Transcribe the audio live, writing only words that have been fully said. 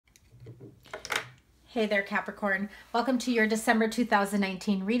Hey there, Capricorn. Welcome to your December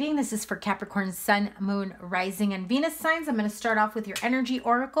 2019 reading. This is for Capricorn Sun, Moon, Rising, and Venus signs. I'm going to start off with your energy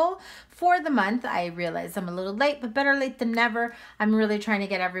oracle for the month. I realize I'm a little late, but better late than never. I'm really trying to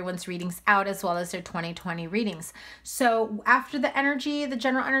get everyone's readings out as well as their 2020 readings. So after the energy, the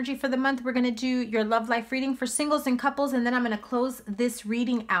general energy for the month, we're going to do your love life reading for singles and couples, and then I'm going to close this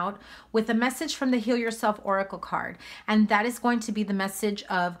reading out with a message from the Heal Yourself Oracle card. And that is going to be the message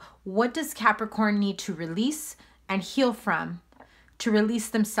of what does Capricorn need to release and heal from, to release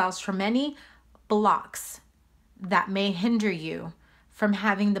themselves from any blocks that may hinder you from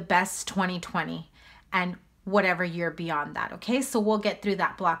having the best 2020 and whatever year beyond that. Okay, so we'll get through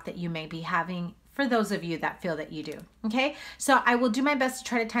that block that you may be having for those of you that feel that you do. Okay, so I will do my best to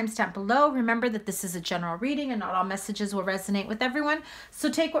try to timestamp below. Remember that this is a general reading and not all messages will resonate with everyone.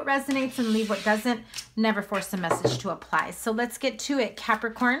 So take what resonates and leave what doesn't. Never force a message to apply. So let's get to it,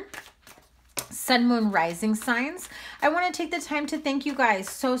 Capricorn. Sun, Moon, Rising signs. I want to take the time to thank you guys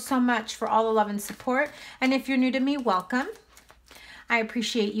so much for all the love and support. And if you're new to me, welcome. I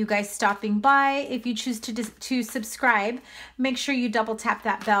appreciate you guys stopping by. If you choose to subscribe, make sure you double tap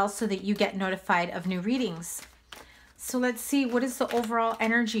that bell so that you get notified of new readings. So let's see, what is the overall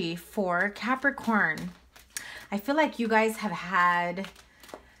energy for Capricorn? I feel like you guys have had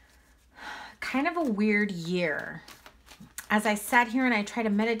kind of a weird year. As I sat here and I try to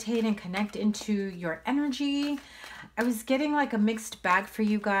meditate and connect into your energy, I was getting like a mixed bag for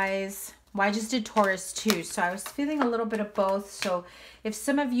you guys. Well, I just did Taurus too, so I was feeling a little bit of both. So if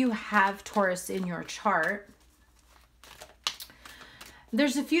some of you have Taurus in your chart,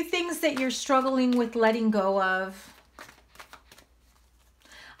 there's a few things that you're struggling with letting go of.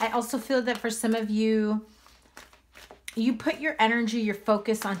 I also feel that for some of you, you put your energy, your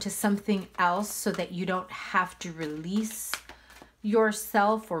focus onto something else so that you don't have to release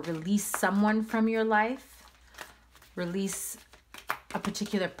yourself or release someone from your life, release a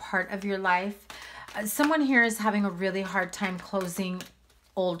particular part of your life. Someone here is having a really hard time closing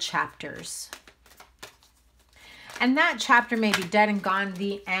old chapters. And that chapter may be dead and gone,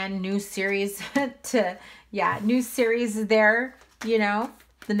 the end, new series new series there, you know,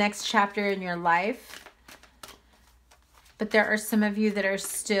 the next chapter in your life. But there are some of you that are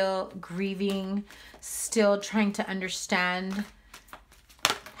still grieving, still trying to understand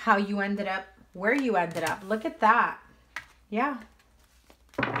how you ended up, where you ended up. Look at that. Yeah.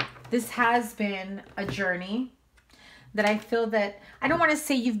 This has been a journey that I feel that, I don't want to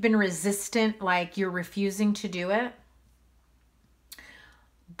say you've been resistant, like you're refusing to do it.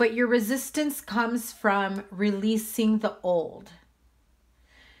 But your resistance comes from releasing the old.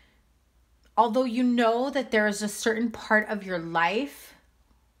 Although you know that there is a certain part of your life,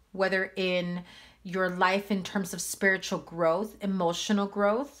 whether in your life in terms of spiritual growth, emotional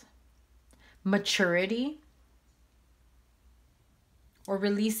growth, maturity, or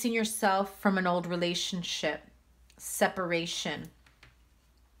releasing yourself from an old relationship, separation,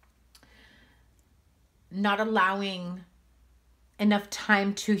 not allowing enough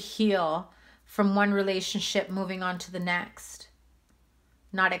time to heal from one relationship, moving on to the next.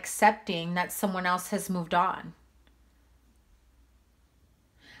 Not accepting that someone else has moved on.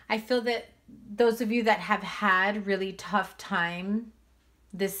 I feel that those of you that have had really tough time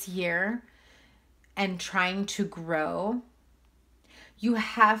this year and trying to grow, you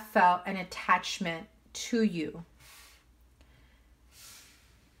have felt an attachment to you.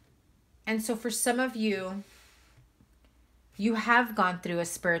 And so for some of you, you have gone through a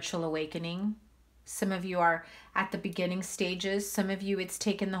spiritual awakening. Some of you are at the beginning stages. Some of you, it's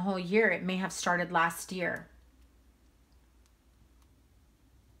taken the whole year. It may have started last year.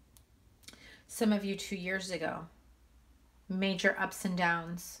 Some of you 2 years ago. Major ups and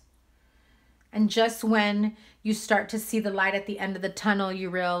downs. And just when you start to see the light at the end of the tunnel, you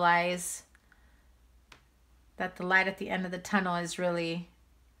realize that the light at the end of the tunnel is really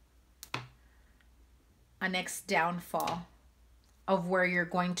a next downfall of where you're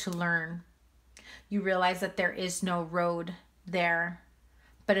going to learn. You realize that there is no road there,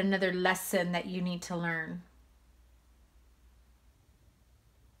 but another lesson that you need to learn.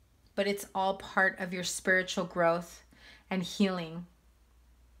 But it's all part of your spiritual growth and healing.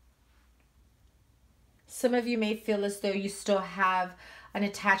 Some of you may feel as though you still have an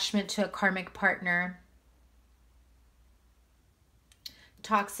attachment to a karmic partner,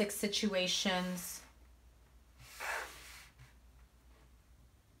 toxic situations.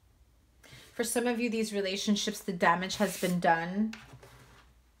 For some of you, these relationships, the damage has been done.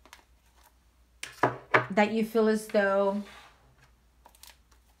 That you feel as though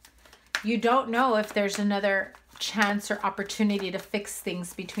you don't know if there's another chance or opportunity to fix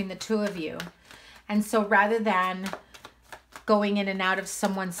things between the two of you. And so rather than going in and out of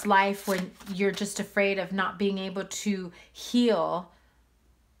someone's life when you're just afraid of not being able to heal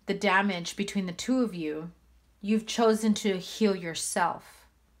the damage between the two of you, you've chosen to heal yourself.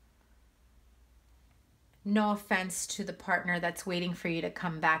 No offense to the partner that's waiting for you to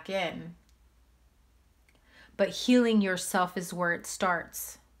come back in. But healing yourself is where it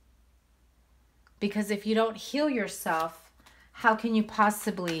starts. Because if you don't heal yourself, how can you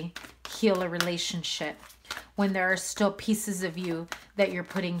possibly heal a relationship when there are still pieces of you that you're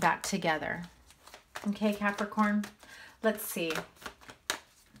putting back together? Okay, Capricorn, let's see.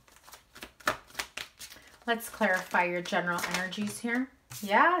 Let's clarify your general energies here.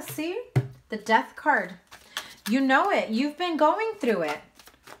 Yeah, see? The Death card. You know it. You've been going through it.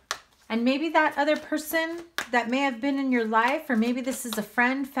 And maybe that other person that may have been in your life, or maybe this is a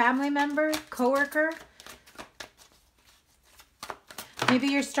friend, family member, coworker. Maybe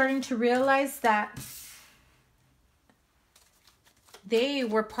you're starting to realize that they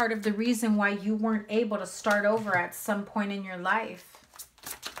were part of the reason why you weren't able to start over at some point in your life.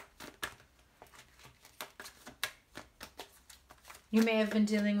 You may have been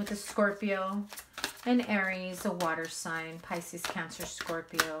dealing with a Scorpio, an Aries, a water sign, Pisces, Cancer,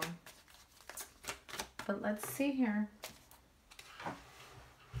 Scorpio. But let's see here.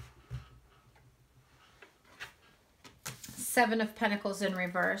 Seven of Pentacles in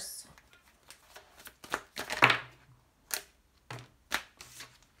reverse.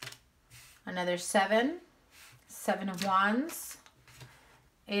 Another seven. Seven of Wands.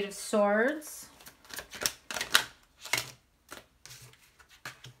 Eight of Swords.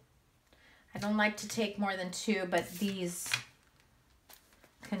 I don't like to take more than two, but these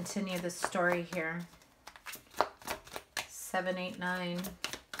continue the story here. 7, 8, 9.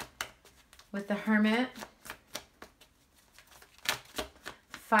 With the Hermit.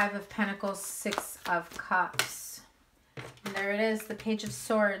 5 of Pentacles, 6 of Cups. And there it is, the Page of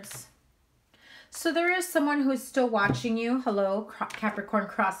Swords. So there is someone who is still watching you. Hello, Capricorn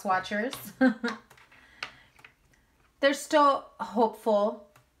cross watchers. They're still hopeful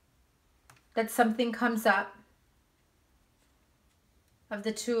that something comes up of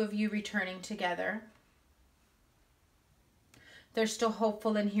the two of you returning together. They're still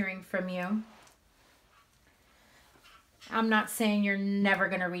hopeful in hearing from you. I'm not saying you're never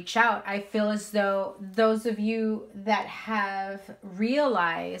going to reach out. I feel as though those of you that have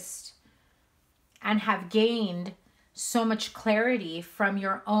realized and have gained so much clarity from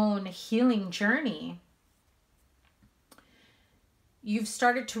your own healing journey, you've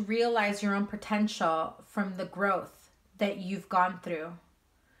started to realize your own potential from the growth that you've gone through.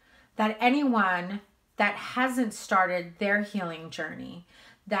 That anyone that hasn't started their healing journey,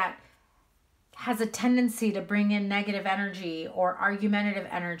 that has a tendency to bring in negative energy or argumentative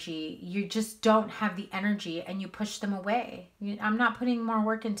energy, you just don't have the energy and you push them away. I'm not putting more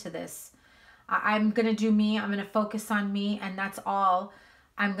work into this. I'm going to do me. I'm going to focus on me, and that's all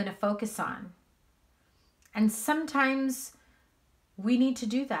I'm going to focus on. And sometimes we need to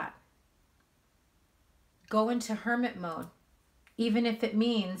do that. Go into hermit mode, even if it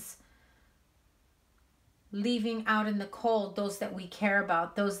means leaving out in the cold those that we care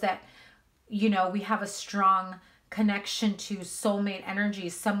about, those that, you know, we have a strong connection to, soulmate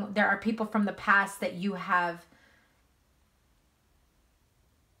energies. There are people from the past that you have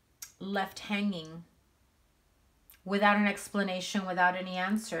left hanging without an explanation, without any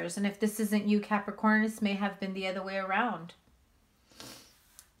answers. And if this isn't you, Capricorn, this may have been the other way around.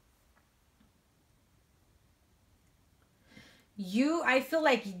 I feel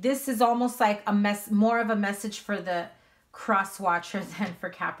like this is almost like more of a message for the cross watcher than for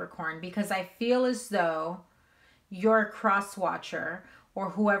Capricorn, because I feel as though your cross watcher,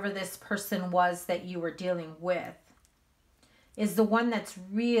 or whoever this person was that you were dealing with, is the one that's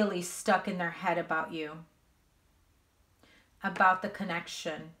really stuck in their head about you, about the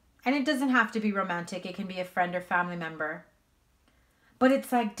connection. And it doesn't have to be romantic. It can be a friend or family member. But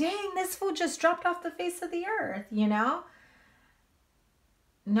it's like, dang, this fool just dropped off the face of the earth, you know?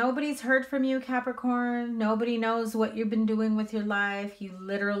 Nobody's heard from you, Capricorn. Nobody knows what you've been doing with your life. You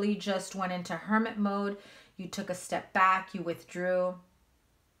literally just went into hermit mode. You took a step back. You withdrew.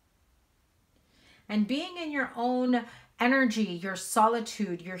 And being in your own energy, your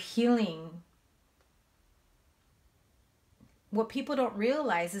solitude, your healing, what people don't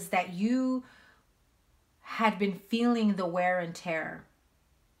realize is that you had been feeling the wear and tear.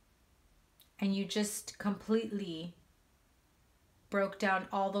 And you just completely broke down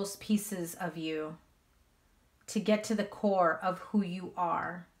all those pieces of you to get to the core of who you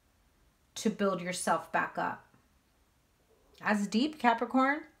are, to build yourself back up. That's deep,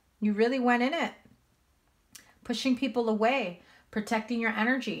 Capricorn. You really went in it. pushing people away, protecting your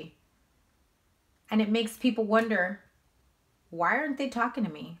energy. And it makes people wonder, why aren't they talking to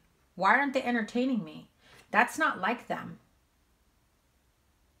me? Why aren't they entertaining me? That's not like them.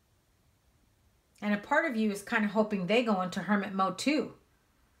 And a part of you is kind of hoping they go into hermit mode too.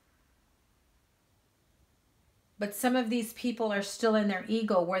 But some of these people are still in their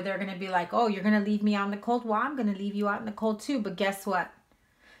ego where they're going to be like, oh, you're going to leave me out in the cold? Well, I'm going to leave you out in the cold too. But guess what?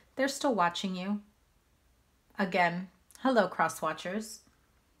 They're still watching you. Again, hello, cross watchers.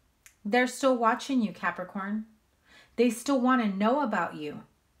 They're still watching you, Capricorn. They still want to know about you.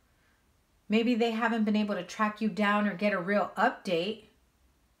 Maybe they haven't been able to track you down or get a real update.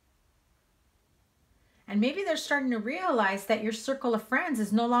 And maybe they're starting to realize that your circle of friends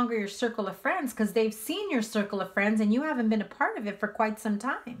is no longer your circle of friends because they've seen your circle of friends and you haven't been a part of it for quite some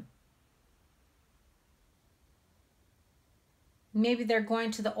time. Maybe they're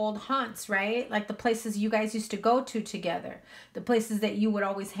going to the old haunts, right? Like the places you guys used to go to together. The places that you would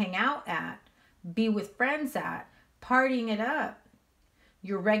always hang out at, be with friends at, partying it up.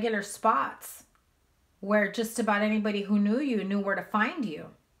 Your regular spots where just about anybody who knew you knew where to find you.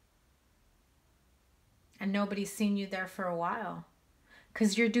 And nobody's seen you there for a while.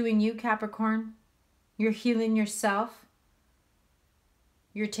 Because you're doing you, Capricorn. You're healing yourself.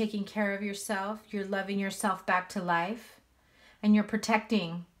 You're taking care of yourself. You're loving yourself back to life. And you're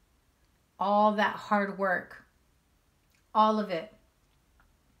protecting all that hard work. All of it.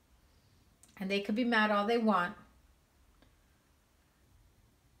 And they could be mad all they want.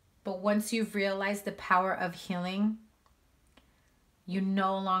 But once you've realized the power of healing, you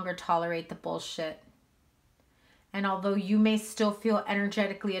no longer tolerate the bullshit. And although you may still feel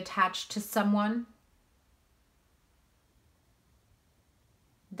energetically attached to someone,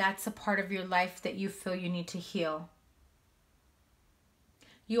 that's a part of your life that you feel you need to heal.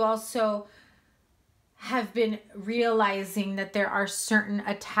 You also have been realizing that there are certain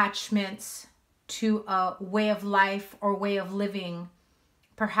attachments to a way of life or way of living,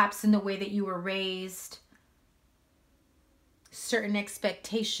 perhaps in the way that you were raised, certain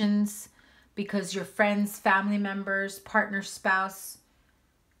expectations because your friends, family members, partner, spouse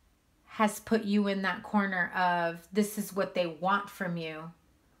has put you in that corner of this is what they want from you.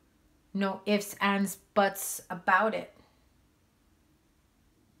 No ifs, ands, buts about it.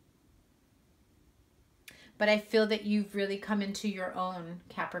 But I feel that you've really come into your own,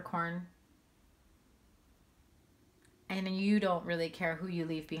 Capricorn. And you don't really care who you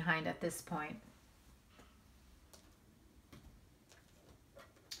leave behind at this point.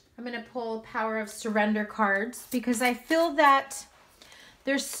 I'm going to pull Power of Surrender cards because I feel that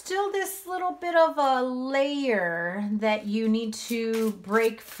there's still this little bit of a layer that you need to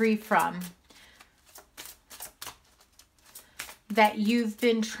break free from. That you've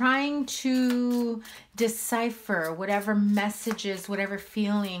been trying to decipher whatever messages, whatever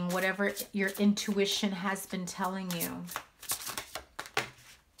feeling, whatever your intuition has been telling you.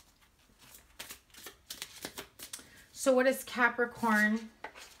 So what is Capricorn?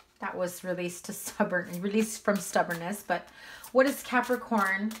 That was released from stubbornness, but what does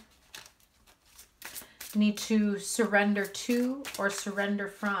Capricorn need to surrender to or surrender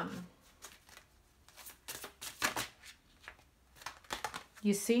from?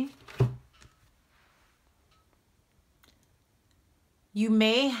 You see? You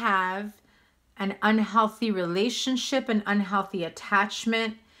may have an unhealthy relationship, an unhealthy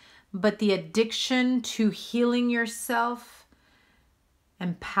attachment, but the addiction to healing yourself,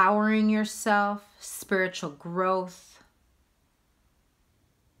 empowering yourself, spiritual growth,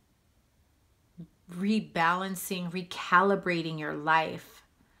 rebalancing, recalibrating your life.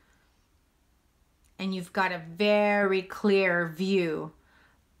 And you've got a very clear view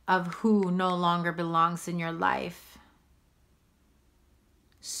of who no longer belongs in your life.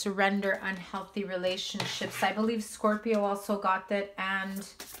 Surrender unhealthy relationships. I believe Scorpio also got that,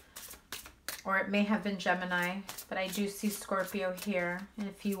 or it may have been Gemini, but I do see Scorpio here, and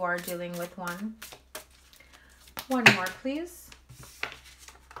if you are dealing with one. One more, please.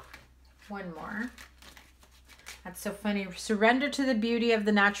 One more. That's so funny. Surrender to the beauty of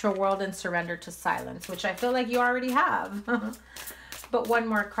the natural world and surrender to silence, which I feel like you already have. But one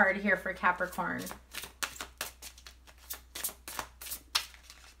more card here for Capricorn.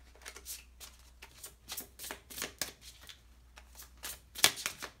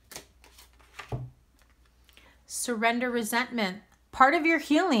 Surrender resentment. Part of your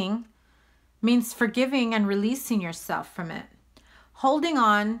healing means forgiving and releasing yourself from it. Holding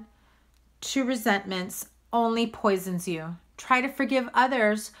on to resentments only poisons you. Try to forgive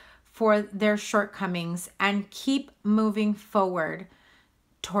others for their shortcomings and keep moving forward.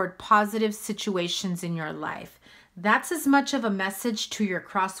 toward positive situations in your life. That's as much of a message to your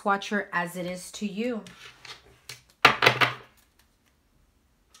cross watcher as it is to you.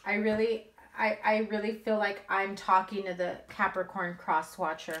 I really feel like I'm talking to the Capricorn cross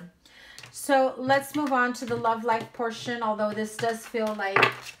watcher. So let's move on to the love life portion. Although this does feel like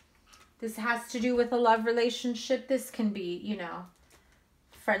this has to do with a love relationship. This can be, you know,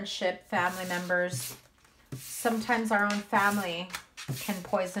 friendship, family members. Sometimes our own family can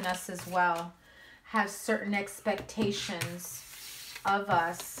poison us as well. Have certain expectations of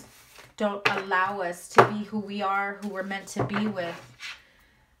us. Don't allow us to be who we are, who we're meant to be with.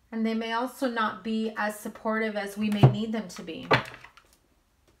 And they may also not be as supportive as we may need them to be.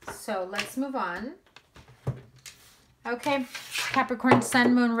 So let's move on. Okay, Capricorn,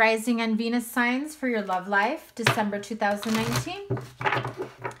 Sun, Moon, Rising, and Venus signs for your love life, December 2019.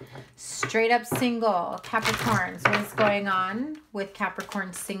 Straight up single, Capricorns. What is going on with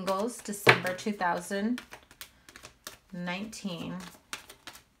Capricorn singles, December 2019?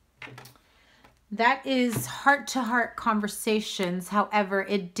 That is heart-to-heart conversations. However,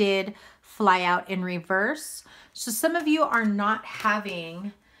 it did fly out in reverse. So some of you are not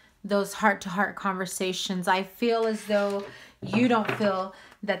having those heart-to-heart conversations. I feel as though you don't feel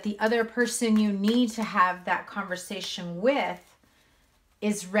that the other person you need to have that conversation with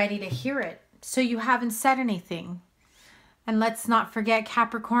is ready to hear it. So you haven't said anything. And let's not forget,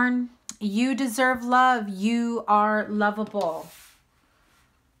 Capricorn, you deserve love. You are lovable.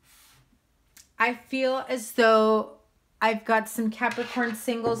 I feel as though I've got some Capricorn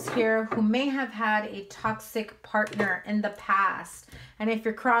singles here who may have had a toxic partner in the past. And if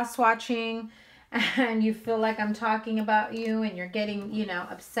you're cross-watching and you feel like I'm talking about you and you're getting, you know,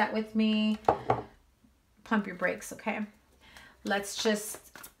 upset with me, pump your brakes, okay? Let's just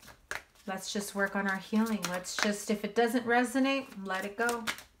work on our healing. Let's just, if it doesn't resonate, let it go.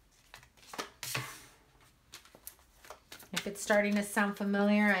 If it's starting to sound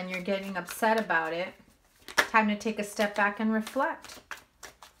familiar and you're getting upset about it, time to take a step back and reflect.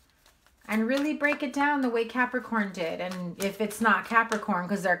 And really break it down the way Capricorn did. And if it's not Capricorn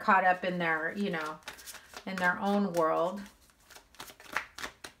because they're caught up in their, you know, in their own world,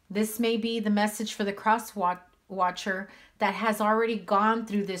 this may be the message for the cross watcher that has already gone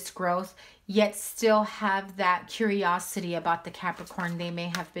through this growth, yet still have that curiosity about the Capricorn they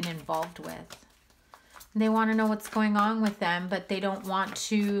may have been involved with. They want to know what's going on with them, but they don't want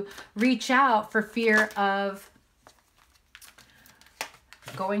to reach out for fear of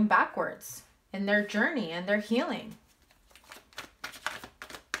going backwards in their journey and their healing.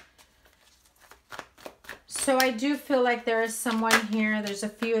 So I do feel like there is someone here. There's a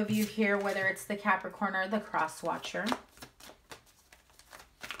few of you here, whether it's the Capricorn or the cross watcher.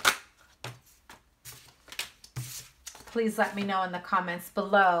 Please let me know in the comments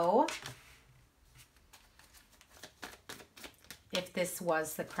below if this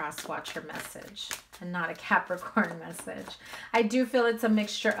was the cross watcher message and not a Capricorn message. I do feel it's a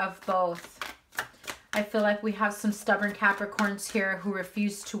mixture of both. I feel like we have some stubborn Capricorns here who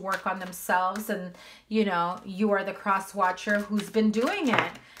refuse to work on themselves, and you know, you are the cross watcher who's been doing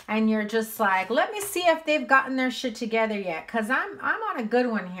it, and you're just like, let me see if they've gotten their shit together yet, because I'm on a good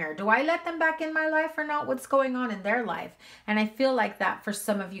one here. Do I let them back in my life or not? What's going on in their life? And I feel like that for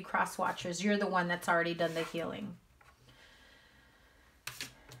some of you cross watchers, you're the one that's already done the healing.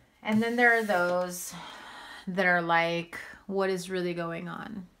 And then there are those that are like, what is really going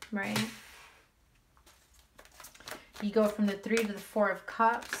on, right? You go from the 3 to the 4 of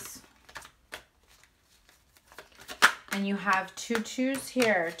Cups. And you have 2 twos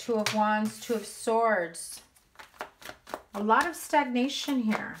here. 2 of Wands, 2 of Swords. A lot of stagnation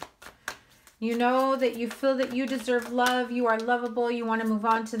here. You know that you feel that you deserve love. You are lovable. You want to move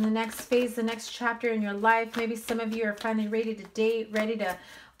on to the next phase, the next chapter in your life. Maybe some of you are finally ready to date, ready to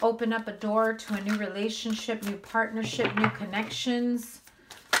open up a door to a new relationship, new partnership, new connections.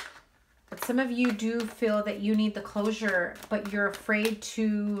 But some of you do feel that you need the closure, but you're afraid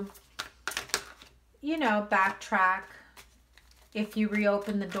to, you know, backtrack if you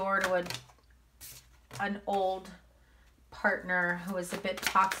reopen the door to an old partner who is a bit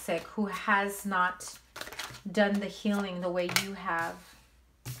toxic, who has not done the healing the way you have.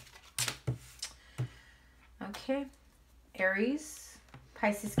 Okay, Aries,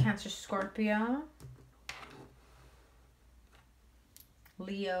 Pisces, Cancer, Scorpio,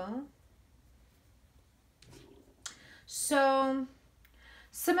 Leo. So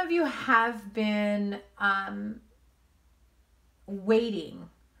some of you have been waiting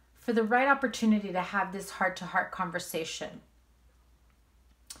for the right opportunity to have this heart-to-heart conversation.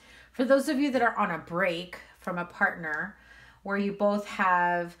 For those of you that are on a break from a partner, where you both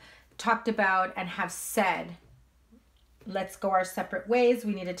have talked about and have said, let's go our separate ways.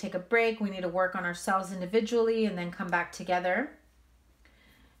 We need to take a break. We need to work on ourselves individually and then come back together.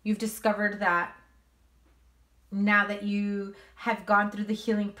 You've discovered that now that you have gone through the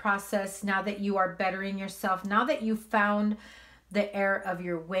healing process, now that you are bettering yourself, now that you found the error of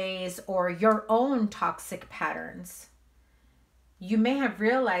your ways or your own toxic patterns, you may have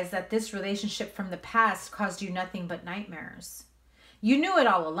realized that this relationship from the past caused you nothing but nightmares. You knew it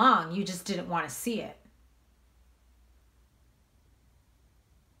all along, you just didn't want to see it.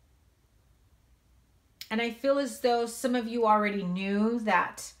 And I feel as though some of you already knew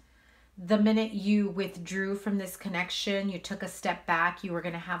that the minute you withdrew from this connection, you took a step back, you were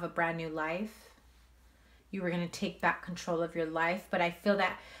going to have a brand new life. You were going to take back control of your life. But I feel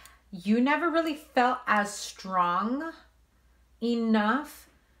that you never really felt as strong enough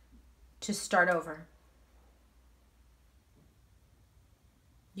to start over.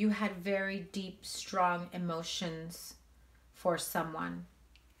 You had very deep, strong emotions for someone.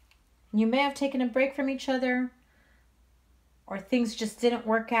 You may have taken a break from each other, or things just didn't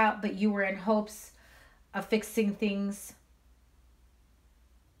work out, but you were in hopes of fixing things.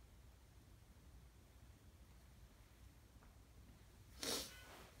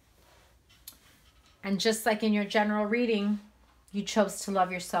 And just like in your general reading, you chose to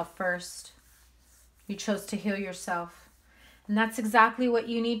love yourself first. You chose to heal yourself. And that's exactly what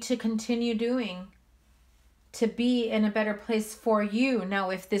you need to continue doing to be in a better place for you. Now,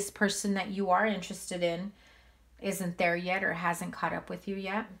 if this person that you are interested in isn't there yet or hasn't caught up with you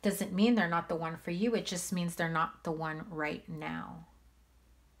yet, doesn't mean they're not the one for you. It just means they're not the one right now.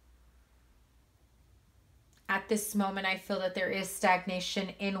 At this moment, I feel that there is stagnation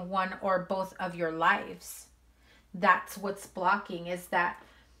in one or both of your lives. That's what's blocking, is that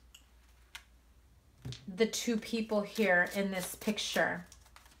the two people here in this picture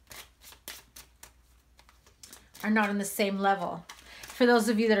are not on the same level. For those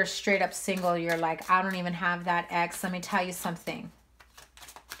of you that are straight up single, you're like, I don't even have that ex. Let me tell you something.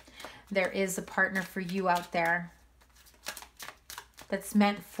 There is a partner for you out there that's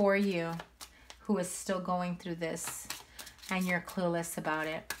meant for you, who is still going through this, and you're clueless about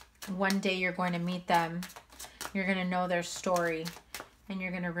it. One day you're going to meet them. You're going to know their story, and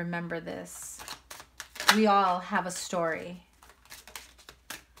you're going to remember this. We all have a story.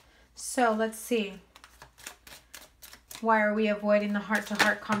 So let's see. Why are we avoiding the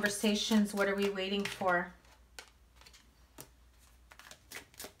heart-to-heart conversations? What are we waiting for?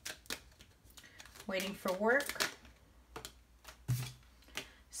 Waiting for work.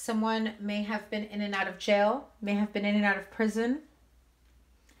 Someone may have been in and out of jail, may have been in and out of prison.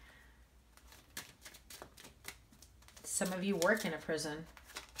 Some of you work in a prison.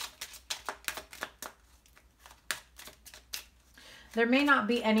 There may not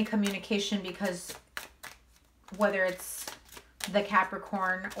be any communication because whether it's the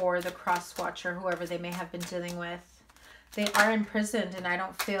Capricorn or the cross watcher, whoever they may have been dealing with, they are imprisoned, and I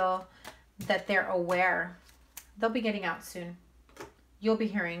don't feel that they're aware. They'll be getting out soon. You'll be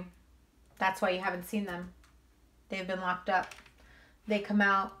hearing. That's why you haven't seen them. They've been locked up. They come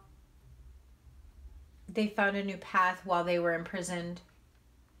out. They found a new path while they were imprisoned.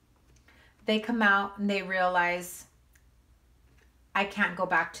 They come out and they realize, I can't go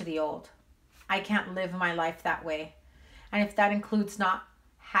back to the old. I can't live my life that way. And if that includes not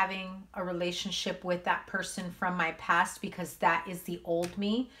having a relationship with that person from my past because that is the old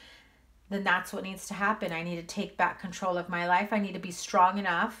me, then that's what needs to happen. I need to take back control of my life. I need to be strong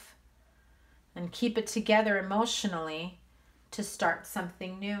enough and keep it together emotionally to start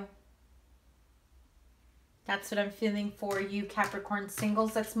something new. That's what I'm feeling for you, Capricorn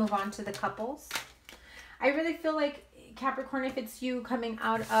singles. Let's move on to the couples. I really feel like, Capricorn, if it's you coming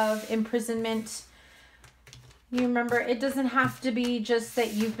out of imprisonment, you remember, it doesn't have to be just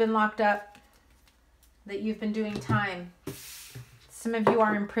that you've been locked up, that you've been doing time. Some of you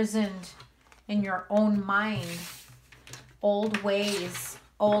are imprisoned in your own mind, old ways,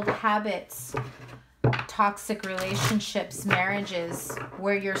 old habits, toxic relationships, marriages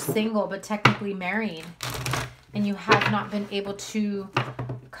where you're single but technically married, and you have not been able to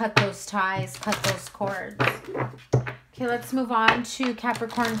cut those ties, cut those cords. Okay, let's move on to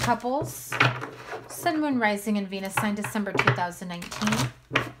Capricorn couples. Sun, Moon, Rising, and Venus sign, December 2019.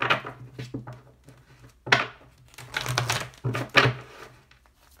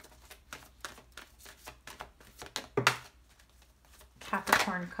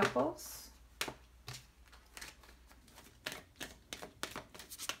 Capricorn couples.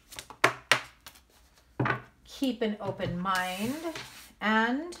 Keep an open mind.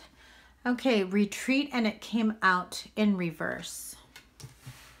 And Okay, retreat, and it came out in reverse.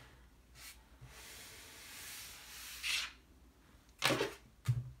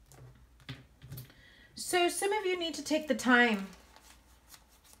 So some of you need to take the time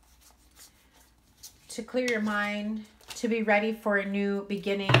to clear your mind, to be ready for a new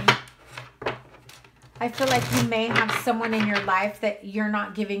beginning. I feel like you may have someone in your life that you're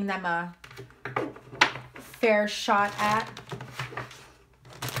not giving them a fair shot at.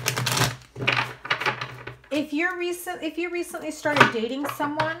 If you recently started dating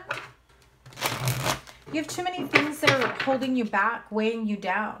someone, you have too many things that are holding you back, weighing you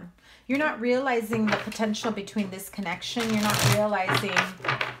down. You're not realizing the potential between this connection. You're not realizing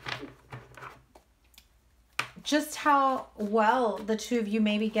just how well the two of you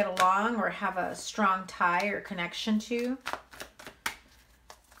maybe get along or have a strong tie or connection to.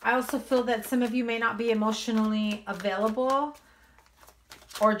 I also feel that some of you may not be emotionally available,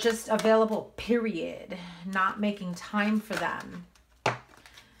 or just available, period. Not making time for them.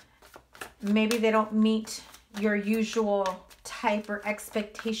 Maybe they don't meet your usual type or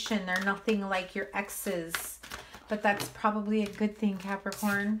expectation. They're nothing like your exes. But that's probably a good thing,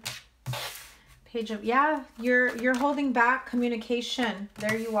 Capricorn. Page of, yeah, you're holding back communication.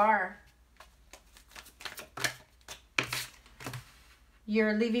 There you are.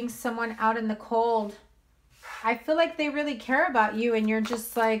 You're leaving someone out in the cold. I feel like they really care about you and you're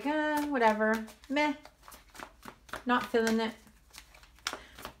just like, whatever. Meh. Not feeling it.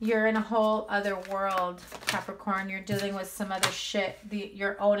 You're in a whole other world, Capricorn. You're dealing with some other shit.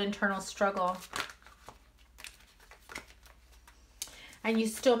 Your own internal struggle. And you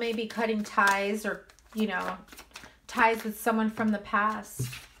still may be cutting ties or, you know, ties with someone from the past.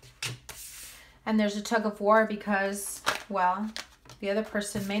 And there's a tug of war because, well, the other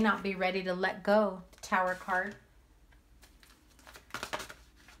person may not be ready to let go. The Tower card.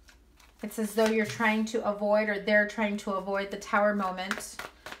 It's as though you're trying to avoid, or they're trying to avoid, the Tower moment.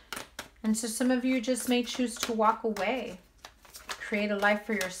 And so some of you just may choose to walk away. Create a life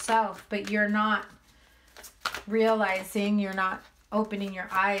for yourself. But you're not realizing, you're not opening your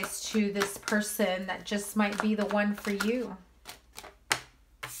eyes to this person that just might be the one for you.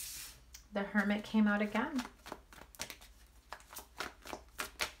 The Hermit came out again.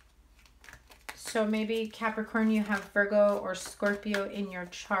 So maybe, Capricorn, you have Virgo or Scorpio in your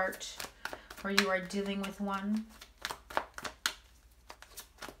chart, or you are dealing with one.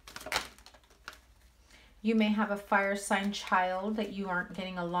 You may have a fire sign child that you aren't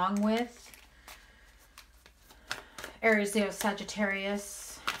getting along with. Aries, Leo,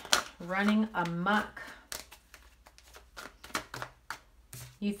 Sagittarius, running amok.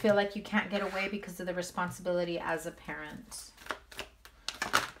 You feel like you can't get away because of the responsibility as a parent.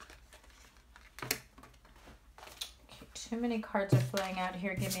 Too many cards are flying out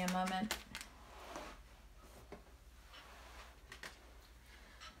here. Give me a moment.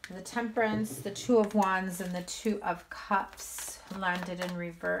 The Temperance, the Two of Wands, and the Two of Cups landed in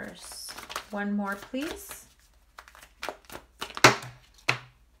reverse. One more, please.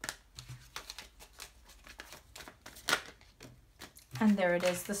 And there it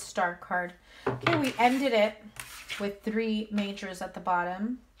is, the Star card. Okay, we ended it with 3 majors at the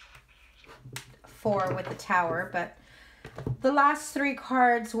bottom. 4 with the Tower, but the last 3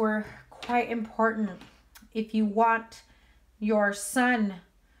 cards were quite important. If you want your son,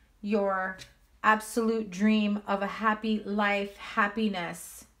 your absolute dream of a happy life,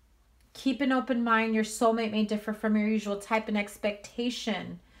 happiness, keep an open mind. Your soulmate may differ from your usual type and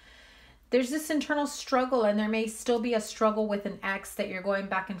expectation. There's this internal struggle, and there may still be a struggle with an ex that you're going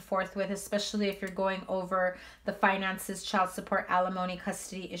back and forth with, especially if you're going over the finances, child support, alimony,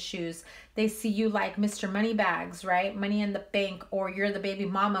 custody issues. They see you like Mr. Moneybags, right? Money in the bank, or you're the baby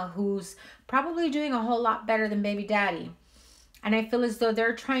mama who's probably doing a whole lot better than baby daddy. And I feel as though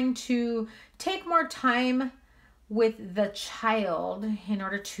they're trying to take more time with the child in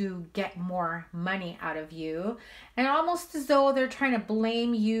order to get more money out of you. And almost as though they're trying to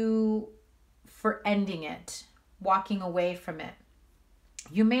blame you for ending it, walking away from it.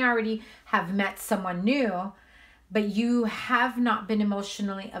 You may already have met someone new, but you have not been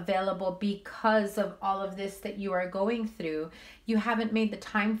emotionally available because of all of this that you are going through. You haven't made the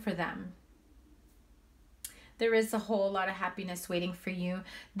time for them. There is a whole lot of happiness waiting for you.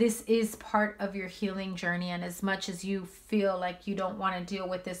 This is part of your healing journey, and as much as you feel like you don't want to deal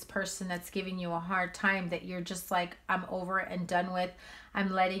with this person that's giving you a hard time, that you're just like, I'm over it and done with,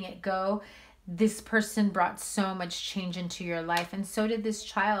 I'm letting it go, this person brought so much change into your life, and so did this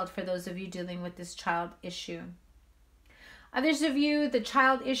child, for those of you dealing with this child issue. Others of you, the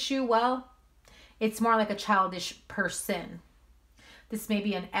child issue, well, it's more like a childish person. This may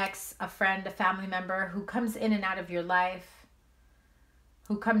be an ex, a friend, a family member who comes in and out of your life,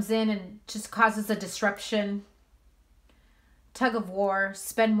 who comes in and just causes a disruption. Tug of war,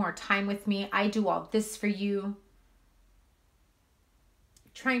 spend more time with me. I do all this for you.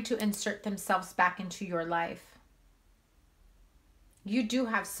 Trying to insert themselves back into your life. You do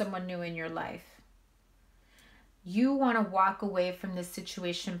have someone new in your life. You want to walk away from this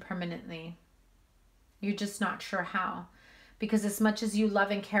situation permanently. You're just not sure how. Because as much as you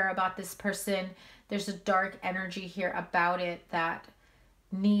love and care about this person, there's a dark energy here about it that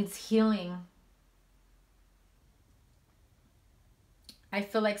needs healing. I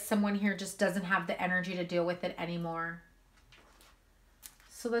feel like someone here just doesn't have the energy to deal with it anymore.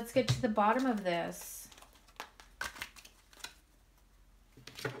 So let's get to the bottom of this.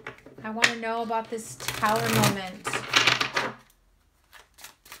 I want to know about this Tower moment.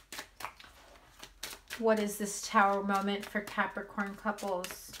 What is this Tower moment for Capricorn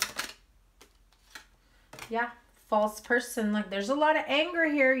couples? Yeah, false person. Like, there's a lot of anger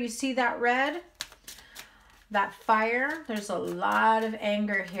here. You see that red? That fire? There's a lot of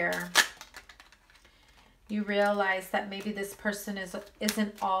anger here. You realize that maybe this person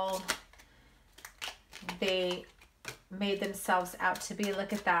isn't all they made themselves out to be.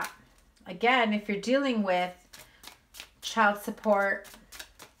 Look at that. Again, if you're dealing with child support,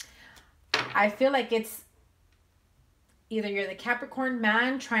 I feel like it's either you're the Capricorn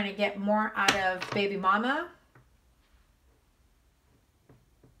man trying to get more out of baby mama,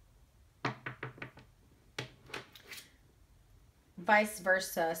 vice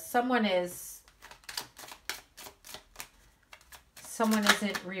versa. Someone isn't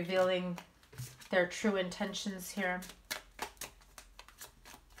revealing their true intentions here.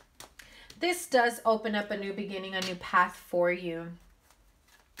 This does open up a new beginning, a new path for you.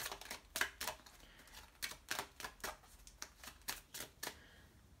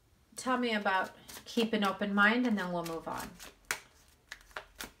 Tell me about keep an open mind, and then we'll move on.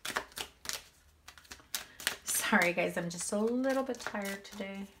 Sorry, guys, I'm just a little bit tired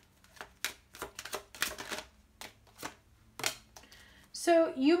today.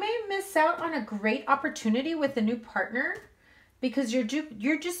 So you may miss out on a great opportunity with a new partner because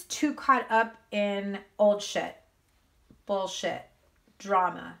you're just too caught up in old shit, bullshit,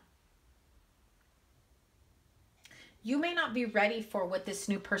 drama. You may not be ready for what this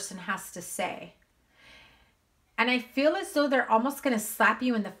new person has to say. And I feel as though they're almost going to slap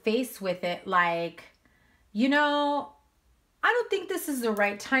you in the face with it, like, you know, I don't think this is the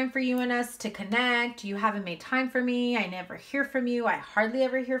right time for you and us to connect. You haven't made time for me. I never hear from you. I hardly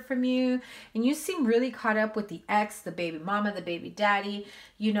ever hear from you. And you seem really caught up with the ex, the baby mama, the baby daddy,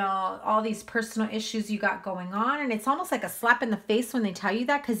 you know, all these personal issues you got going on. And it's almost like a slap in the face when they tell you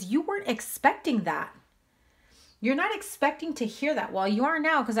that because you weren't expecting that. You're not expecting to hear that. Well, you are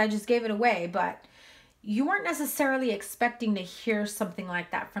now because I just gave it away, but you weren't necessarily expecting to hear something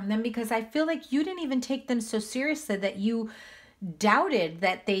like that from them because I feel like you didn't even take them so seriously that you doubted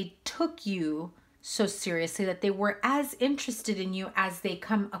that they took you so seriously, that they were as interested in you as they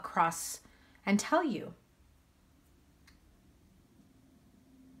come across and tell you.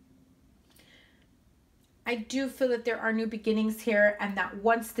 I do feel that there are new beginnings here and that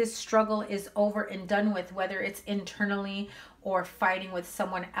once this struggle is over and done with, whether it's internally or fighting with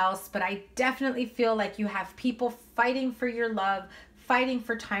someone else, but I definitely feel like you have people fighting for your love, fighting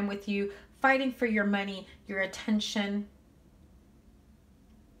for time with you, fighting for your money, your attention.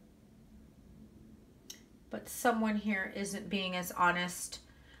 But someone here isn't being as honest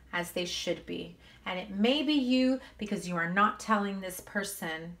as they should be. And it may be you because you are not telling this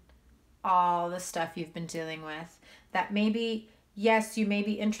person all the stuff you've been dealing with. That maybe, yes, you may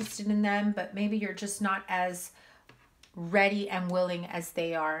be interested in them, but maybe you're just not as ready and willing as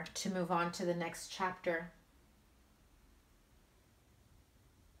they are to move on to the next chapter.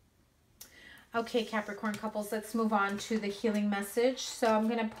 Okay, Capricorn couples, let's move on to the healing message. So I'm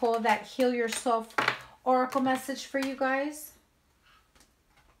going to pull that Heal Yourself Oracle message for you guys.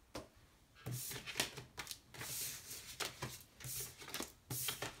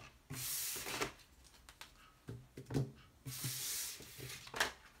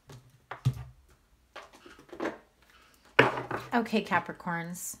 Okay,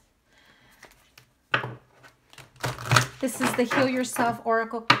 Capricorns. This is the Heal Yourself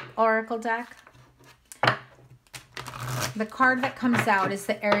Oracle deck. The card that comes out is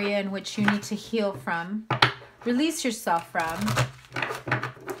the area in which you need to heal from, release yourself from,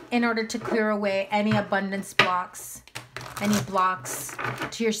 in order to clear away any abundance blocks, any blocks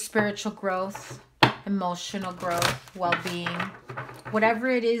to your spiritual growth, emotional growth, well-being, whatever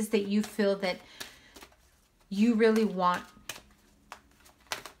it is that you feel that you really want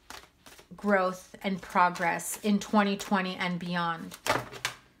growth and progress in 2020 and beyond.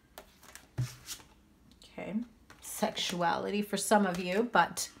 Okay, sexuality for some of you,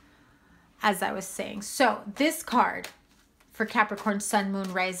 but as I was saying, so this card for Capricorn, Sun,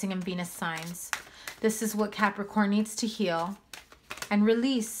 Moon, Rising, and Venus signs, this is what Capricorn needs to heal and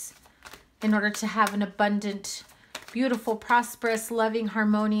release in order to have an abundant, beautiful, prosperous, loving,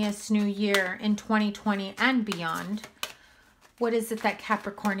 harmonious new year in 2020 and beyond. What is it that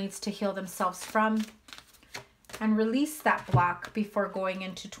Capricorn needs to heal themselves from and release that block before going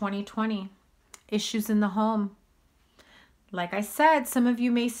into 2020? Issues in the home. Like I said, some of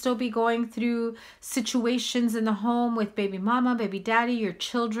you may still be going through situations in the home with baby mama, baby daddy, your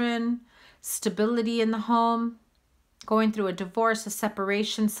children, stability in the home, going through a divorce, a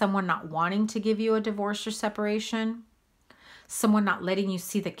separation, someone not wanting to give you a divorce or separation, someone not letting you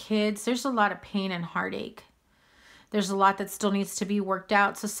see the kids. There's a lot of pain and heartache. There's a lot that still needs to be worked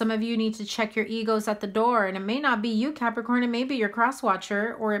out. So some of you need to check your egos at the door. And it may not be you, Capricorn. It may be your cross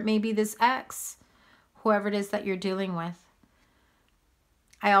watcher, or it may be this ex, whoever it is that you're dealing with.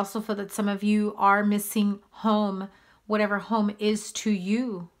 I also feel that some of you are missing home, whatever home is to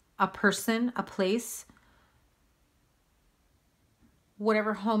you, a person, a place,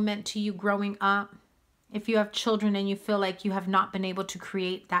 whatever home meant to you growing up. If you have children and you feel like you have not been able to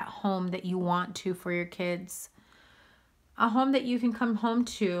create that home that you want to for your kids, a home that you can come home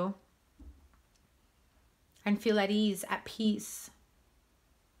to and feel at ease, at peace.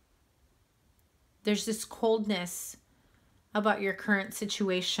 There's this coldness about your current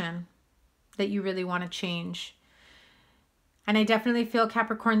situation that you really want to change. And I definitely feel,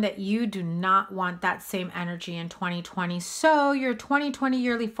 Capricorn, that you do not want that same energy in 2020. So your 2020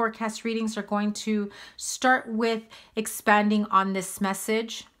 yearly forecast readings are going to start with expanding on this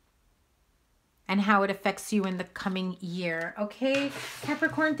message and how it affects you in the coming year. Okay,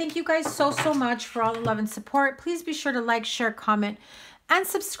 Capricorn, thank you guys so much for all the love and support. Please be sure to like, share, comment, and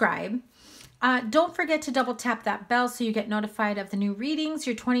subscribe. Don't forget to double tap that bell so you get notified of the new readings.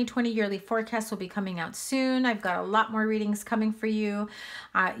 Your 2020 yearly forecast will be coming out soon. I've got a lot more readings coming for you.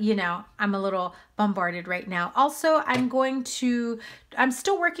 You know, I'm a little bombarded right now. Also, I'm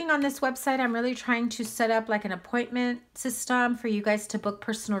still working on this website. I'm really trying to set up like an appointment system for you guys to book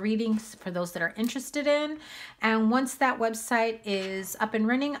personal readings for those that are interested in. And once that website is up and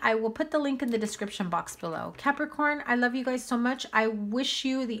running, I will put the link in the description box below. Capricorn, I love you guys so much. I wish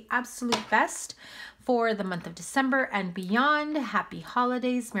you the absolute best for the month of December and beyond. Happy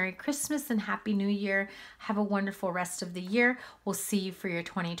holidays, Merry Christmas, and Happy New Year. Have a wonderful rest of the year. We'll see you for your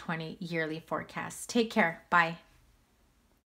 2020 yearly forecast. Take care. Bye.